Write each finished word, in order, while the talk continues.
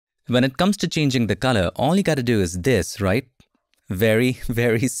When it comes to changing the color, all you gotta do is this, right? Very,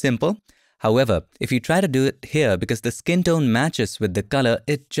 very simple. However, if you try to do it here, because the skin tone matches with the color,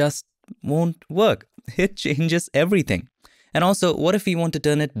 it just won't work. It changes everything. And also, what if we want to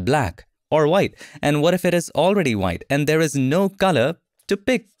turn it black or white? And what if it is already white and there is no color to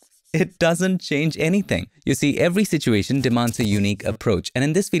pick? It doesn't change anything. You see, every situation demands a unique approach. And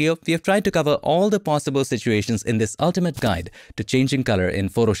in this video, we have tried to cover all the possible situations in this ultimate guide to changing color in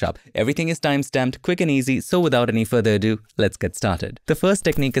Photoshop. Everything is time-stamped, quick and easy. So without any further ado, let's get started. The first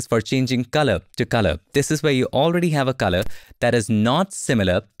technique is for changing color to color. This is where you already have a color that is not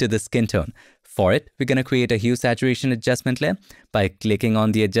similar to the skin tone. For it, we're going to create a hue saturation adjustment layer by clicking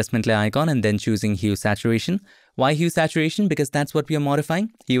on the adjustment layer icon and then choosing hue saturation. Why hue saturation? Because that's what we are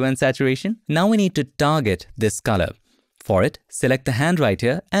modifying, hue and saturation. Now we need to target this color. For it, select the hand right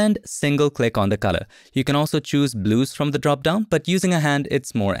here and single click on the color. You can also choose blues from the drop down, but using a hand,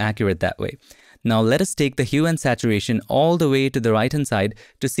 it's more accurate that way. Now let us take the hue and saturation all the way to the right hand side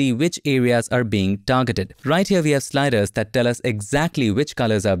to see which areas are being targeted. Right here we have sliders that tell us exactly which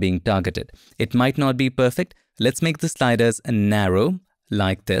colors are being targeted. It might not be perfect. Let's make the sliders narrow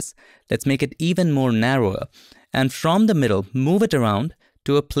like this. Let's make it even more narrower. And from the middle, move it around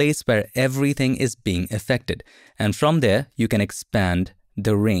to a place where everything is being affected. And from there, you can expand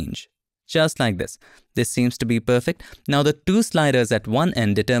the range. Just like this. This seems to be perfect. Now the two sliders at one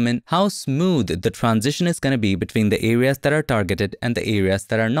end determine how smooth the transition is going to be between the areas that are targeted and the areas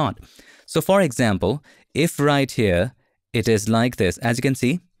that are not. So for example, if right here, it is like this, as you can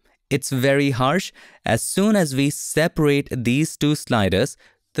see, it's very harsh. As soon as we separate these two sliders,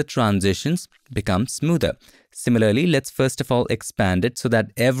 the transitions become smoother. Similarly, let's first of all expand it so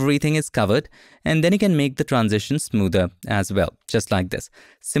that everything is covered, and then you can make the transition smoother as well, just like this.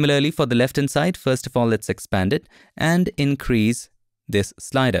 Similarly, for the left hand side, first of all, let's expand it and increase this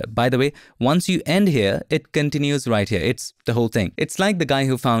slider. By the way, once you end here, it continues right here. It's the whole thing. It's like the guy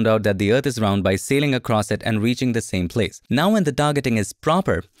who found out that the earth is round by sailing across it and reaching the same place. Now when the targeting is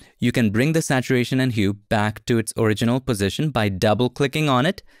proper, you can bring the saturation and hue back to its original position by double clicking on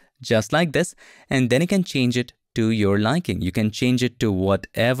it, just like this, and then you can change it to your liking. You can change it to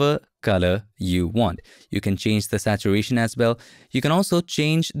whatever color you want. You can change the saturation as well. You can also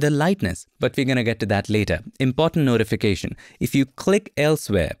change the lightness, but we're gonna get to that later. Important notification. If you click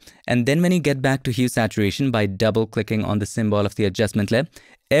elsewhere, and then when you get back to hue saturation by double clicking on the symbol of the adjustment layer,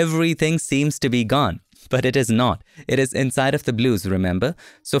 everything seems to be gone. But it is not. It is inside of the blues, remember?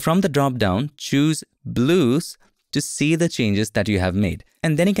 So from the drop down, choose blues to see the changes that you have made.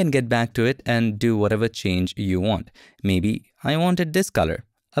 And then you can get back to it and do whatever change you want. Maybe I wanted this color,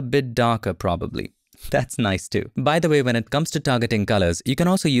 a bit darker probably. That's nice too. By the way, when it comes to targeting colors, you can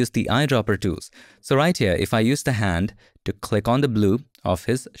also use the eyedropper tools. So right here, if I use the hand to click on the blue of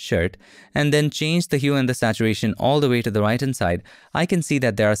his shirt and then change the hue and the saturation all the way to the right hand side, I can see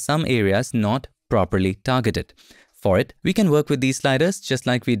that there are some areas not properly targeted. For it, we can work with these sliders just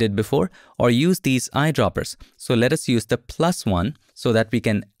like we did before, or use these eyedroppers. So let us use the plus one so that we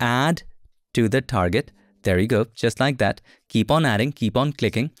can add to the target. There you go, just like that. Keep on adding, keep on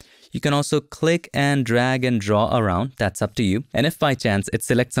clicking. You can also click and drag and draw around, that's up to you. And if by chance it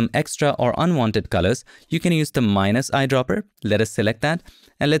selects some extra or unwanted colors, you can use the minus eyedropper. Let us select that.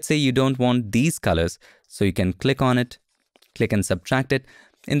 And let's say you don't want these colors. So you can click on it, click and subtract it.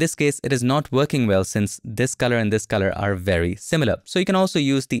 In this case, it is not working well since this color and this color are very similar. So you can also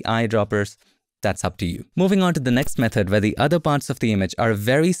use the eyedroppers. That's up to you. Moving on to the next method where the other parts of the image are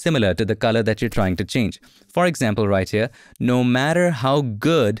very similar to the color that you're trying to change. For example, right here, no matter how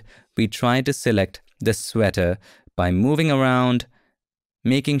good we try to select the sweater by moving around,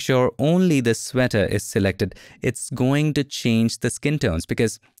 making sure only the sweater is selected, it's going to change the skin tones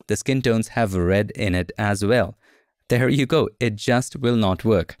because the skin tones have red in it as well. There you go, it just will not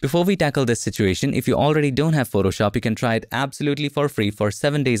work. Before we tackle this situation, if you already don't have Photoshop, you can try it absolutely for free for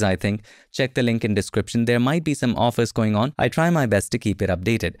 7 days, I think. Check the link in description. There might be some offers going on. I try my best to keep it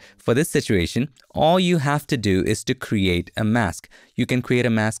updated. For this situation, all you have to do is to create a mask. You can create a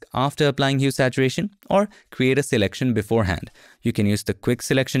mask after applying hue saturation or create a selection beforehand. You can use the quick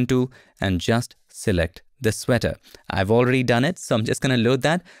selection tool and just select the sweater. I've already done it, so I'm just gonna load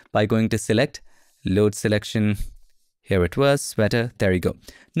that by going to select, load selection. Here it was, sweater, there you go.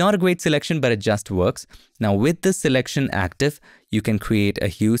 Not a great selection, but it just works. Now with the selection active, you can create a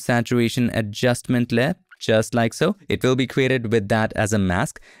hue saturation adjustment layer, just like so. It will be created with that as a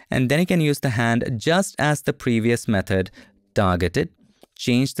mask. And then you can use the hand just as the previous method, target it,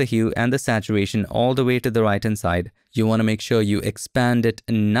 change the hue and the saturation all the way to the right hand side. You want to make sure you expand it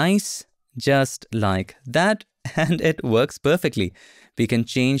nice, just like that. and it works perfectly. We can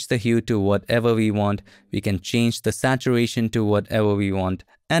change the hue to whatever we want. We can change the saturation to whatever we want.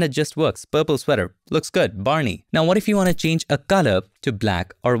 And it just works. Purple sweater. Looks good. Barney. Now, what if you want to change a color to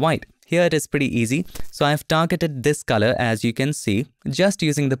black or white? Here it is pretty easy. So I've targeted this color, as you can see, just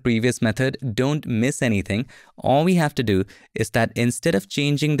using the previous method. Don't miss anything. All we have to do is that instead of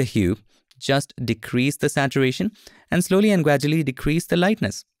changing the hue, just decrease the saturation and slowly and gradually decrease the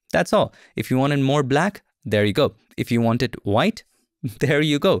lightness. That's all. If you wanted more black, there you go. If you want it white, there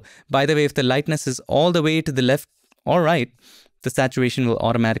you go. By the way, if the lightness is all the way to the left or right, the saturation will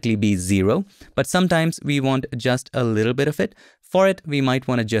automatically be 0. But sometimes we want just a little bit of it. For it, we might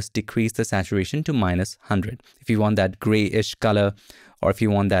want to just decrease the saturation to -100. If you want that grayish color, or if you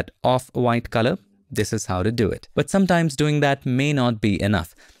want that off-white color, this is how to do it. But sometimes doing that may not be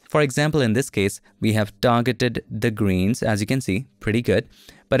enough. For example, in this case, we have targeted the greens, as you can see, pretty good.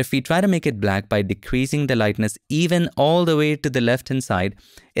 But if we try to make it black by decreasing the lightness even all the way to the left-hand side,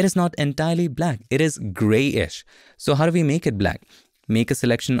 it is not entirely black. It is grayish. So how do we make it black? Make a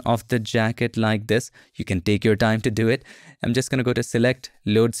selection of the jacket like this. You can take your time to do it. I'm just going to go to select,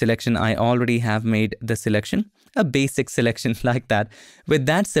 load selection. I already have made the selection, a basic selection like that. With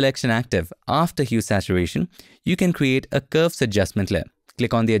that selection active after hue saturation, you can create a curves adjustment layer.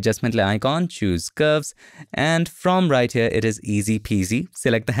 Click on the adjustment layer icon, choose curves, and from right here, it is easy peasy.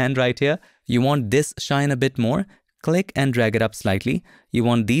 Select the hand right here. You want this shine a bit more, click and drag it up slightly. You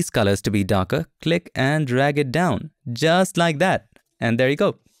want these colors to be darker, click and drag it down, just like that. And there you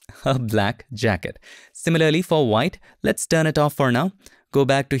go, a black jacket. Similarly for white, let's turn it off for now. Go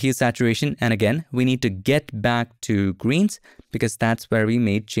back to hue saturation, and again, we need to get back to greens because that's where we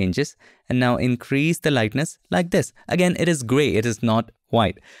made changes. And now increase the lightness like this. Again, it is gray, it is not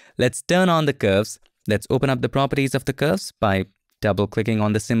white. Let's turn on the curves. Let's open up the properties of the curves by double clicking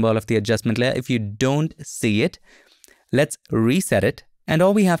on the symbol of the adjustment layer. If you don't see it, let's reset it. And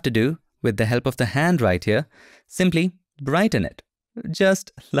all we have to do with the help of the hand right here, simply brighten it,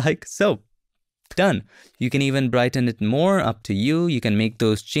 just like so. Done. You can even brighten it more, up to you. You can make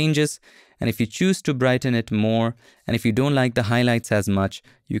those changes. And if you choose to brighten it more, and if you don't like the highlights as much,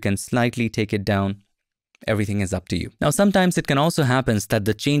 you can slightly take it down. Everything is up to you. Now, sometimes it can also happen that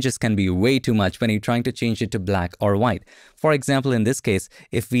the changes can be way too much when you're trying to change it to black or white. For example, in this case,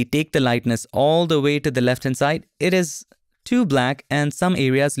 if we take the lightness all the way to the left-hand side, it is too black and some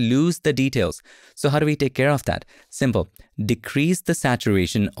areas lose the details. So how do we take care of that? Simple. Decrease the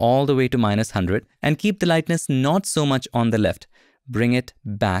saturation all the way to -100 and keep the lightness not so much on the left. Bring it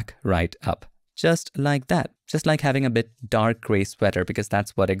back right up. Just like that. Just like having a bit dark gray sweater, because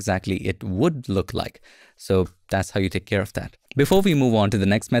that's what exactly it would look like. So that's how you take care of that. Before we move on to the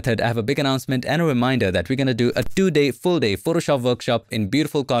next method, I have a big announcement and a reminder that we're going to do a 2-day, full-day Photoshop workshop in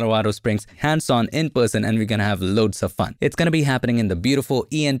beautiful Colorado Springs, hands-on, in person, and we're going to have loads of fun. It's going to be happening in the beautiful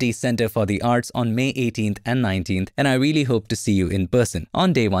ENT Center for the Arts on May 18th and 19th, and I really hope to see you in person.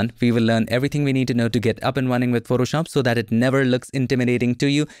 On day 1, we will learn everything we need to know to get up and running with Photoshop so that it never looks intimidating to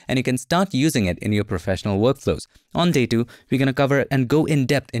you and you can start using it in your professional workflows. On day 2, we're going to cover and go in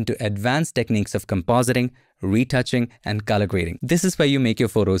depth into advanced techniques of compositing, retouching, and color grading. This is where you make your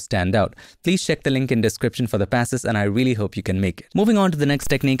photos stand out. Please check the link in description for the passes, and I really hope you can make it. Moving on to the next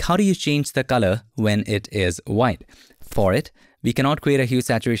technique, how do you change the color when it is white? For it, we cannot create a hue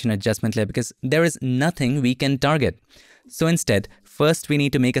saturation adjustment layer because there is nothing we can target. So instead, first we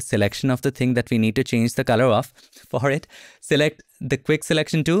need to make a selection of the thing that we need to change the color of. For it, select the quick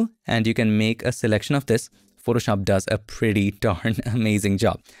selection tool and you can make a selection of this. Photoshop does a pretty darn amazing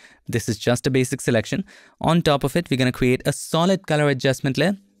job. This is just a basic selection. On top of it, we're going to create a solid color adjustment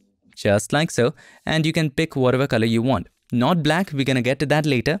layer, just like so. And you can pick whatever color you want. Not black, we're going to get to that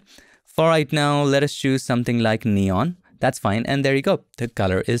later. For right now, let us choose something like neon. That's fine. And there you go. The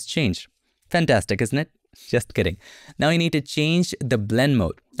color is changed. Fantastic, isn't it? Just kidding. Now you need to change the blend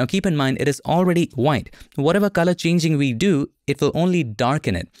mode. Now keep in mind, it is already white. Whatever color changing we do, it will only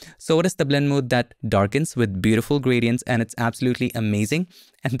darken it. So what is the blend mode that darkens with beautiful gradients and it's absolutely amazing?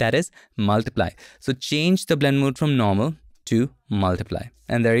 And that is multiply. So change the blend mode from normal to multiply.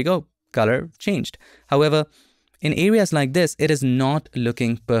 And there you go. Color changed. However, in areas like this, it is not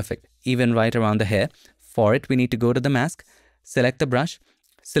looking perfect, even right around the hair. For it, we need to go to the mask, select the brush,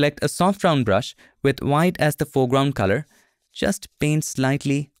 select a soft round brush with white as the foreground color. Just paint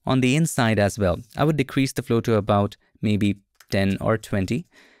slightly on the inside as well. I would decrease the flow to about maybe 10 or 20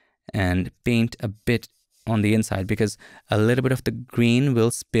 and paint a bit on the inside because a little bit of the green will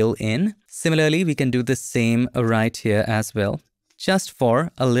spill in. Similarly, we can do the same right here as well. Just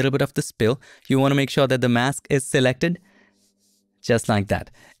for a little bit of the spill, you want to make sure that the mask is selected just like that.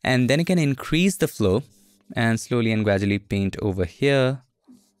 And then you can increase the flow and slowly and gradually paint over here.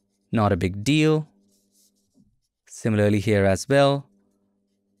 Not a big deal. Similarly here as well.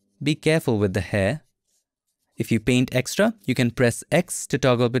 Be careful with the hair. If you paint extra, you can press X to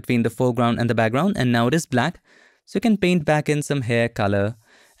toggle between the foreground and the background, and now it is black. So you can paint back in some hair color,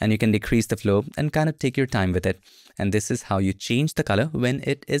 and you can decrease the flow and kind of take your time with it. And this is how you change the color when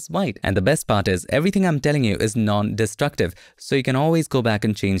it is white. And the best part is everything I'm telling you is non-destructive. So you can always go back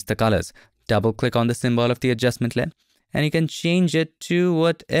and change the colors. Double click on the symbol of the adjustment layer and you can change it to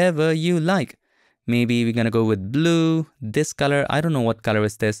whatever you like. Maybe we're going to go with blue, this color. I don't know what color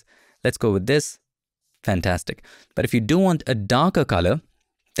is this. Let's go with this. Fantastic. But if you do want a darker color,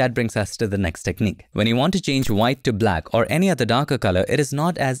 that brings us to the next technique. When you want to change white to black or any other darker color, it is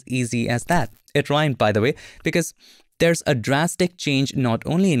not as easy as that. It rhymed, by the way, because there's a drastic change not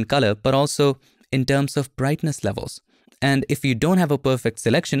only in color, but also in terms of brightness levels. And if you don't have a perfect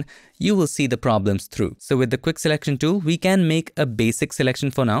selection, you will see the problems through. So with the quick selection tool, we can make a basic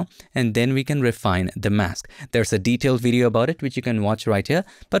selection for now, and then we can refine the mask. There's a detailed video about it, which you can watch right here.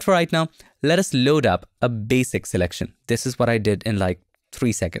 But for right now, let us load up a basic selection. This is what I did in like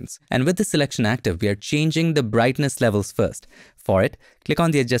 3 seconds. And with the selection active, we are changing the brightness levels first. For it, click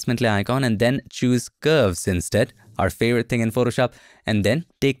on the adjustment layer icon and then choose curves instead, our favorite thing in Photoshop, and then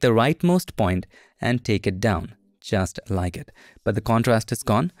take the rightmost point and take it down, just like it. But the contrast is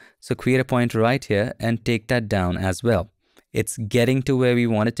gone, so create a point right here and take that down as well. It's getting to where we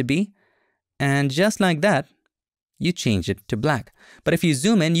want it to be, and just like that, you change it to black. But if you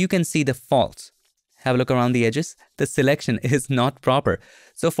zoom in, you can see the faults. Have a look around the edges. The selection is not proper.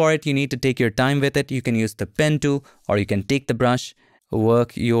 So for it, you need to take your time with it. You can use the pen tool or you can take the brush,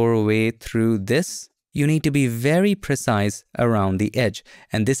 work your way through this. You need to be very precise around the edge.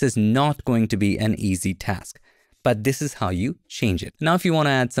 And this is not going to be an easy task. But this is how you change it. Now, if you want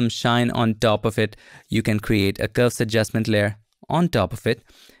to add some shine on top of it, you can create a curves adjustment layer on top of it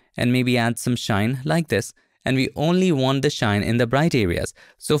and maybe add some shine like this. And we only want the shine in the bright areas.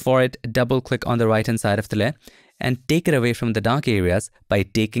 So for it, double click on the right hand side of the layer and take it away from the dark areas by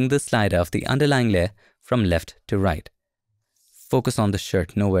taking the slider of the underlying layer from left to right. Focus on the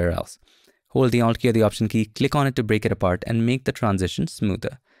shirt, nowhere else. Hold the Alt key or the Option key, click on it to break it apart and make the transition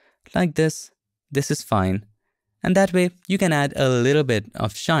smoother. Like this. This is fine. And that way you can add a little bit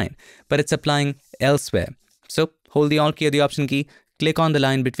of shine, but it's applying elsewhere. So hold the Alt key or the Option key, click on the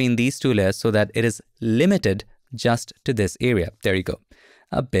line between these two layers so that it is limited just to this area. There you go.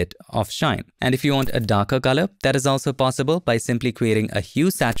 A bit of shine. And if you want a darker color, that is also possible by simply creating a hue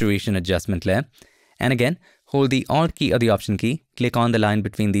saturation adjustment layer. And again, hold the Alt key or the Option key, click on the line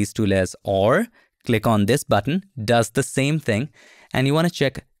between these two layers or click on this button, does the same thing. And you want to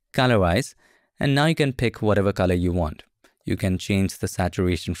check colorize. And now you can pick whatever color you want. You can change the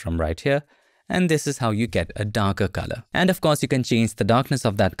saturation from right here. And this is how you get a darker color. And of course, you can change the darkness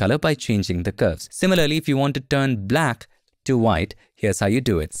of that color by changing the curves. Similarly, if you want to turn black to white, here's how you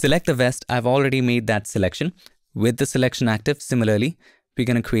do it. Select the vest. I've already made that selection. With the selection active, similarly, we're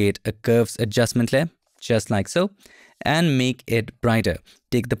going to create a curves adjustment layer, just like so, and make it brighter.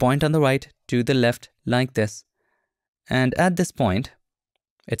 Take the point on the right to the left like this. And at this point,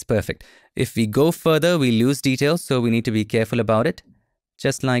 it's perfect. If we go further, we lose details, so we need to be careful about it.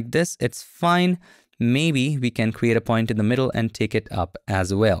 Just like this, it's fine. Maybe we can create a point in the middle and take it up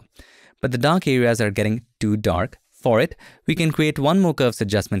as well. But the dark areas are getting too dark. For it, we can create one more curves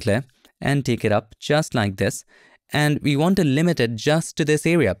adjustment layer and take it up just like this. And we want to limit it just to this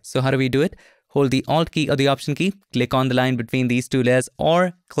area. So how do we do it? Hold the Alt key or the Option key, click on the line between these two layers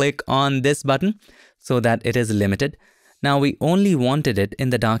or click on this button so that it is limited. Now we only wanted it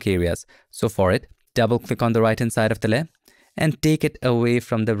in the dark areas. So for it, double click on the right hand side of the layer and take it away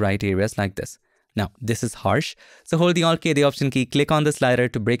from the bright areas like this. Now, this is harsh. So hold the Alt key, the Option key, click on the slider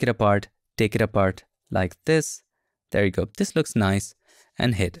to break it apart, take it apart like this. There you go. This looks nice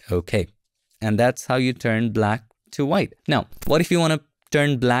and hit OK. And that's how you turn black to white. Now, what if you want to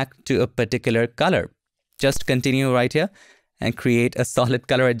turn black to a particular color? Just continue right here and create a solid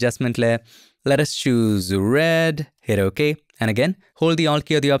color adjustment layer. Let us choose red, hit OK. And again, hold the Alt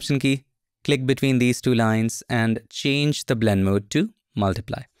key or the Option key, click between these two lines and change the blend mode to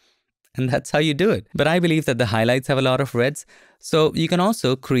multiply. And that's how you do it. But I believe that the highlights have a lot of reds. So you can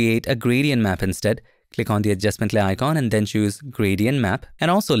also create a gradient map instead. Click on the adjustment layer icon and then choose gradient map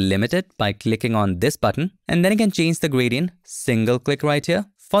and also limit it by clicking on this button. And then you can change the gradient, single click right here.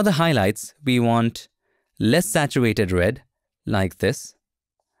 For the highlights, we want less saturated red like this.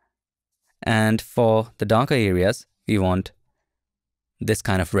 And for the darker areas, we want this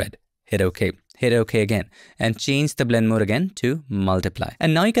kind of red. Hit OK. hit OK again, and change the blend mode again to multiply.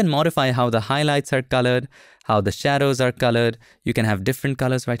 And now you can modify how the highlights are colored, how the shadows are colored. You can have different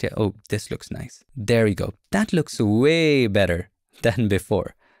colors right here. Oh, this looks nice. There you go. That looks way better than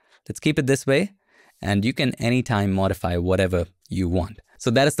before. Let's keep it this way, and you can anytime modify whatever you want. So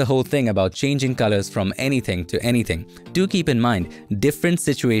that is the whole thing about changing colors from anything to anything. Do keep in mind, different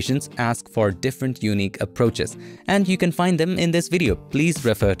situations ask for different unique approaches, and you can find them in this video. Please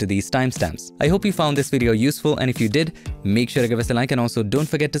refer to these timestamps. I hope you found this video useful, and if you did, make sure to give us a like, and also don't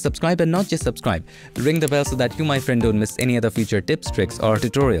forget to subscribe, and not just subscribe. Ring the bell so that you, my friend, don't miss any other future tips, tricks, or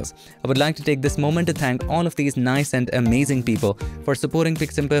tutorials. I would like to take this moment to thank all of these nice and amazing people for supporting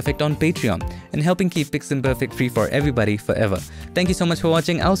PiXimperfect on Patreon and helping keep PiXimperfect free for everybody forever. Thank you so much for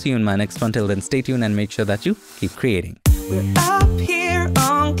watching. I'll see you in my next one. Till then, stay tuned and make sure that you keep creating. We're up here.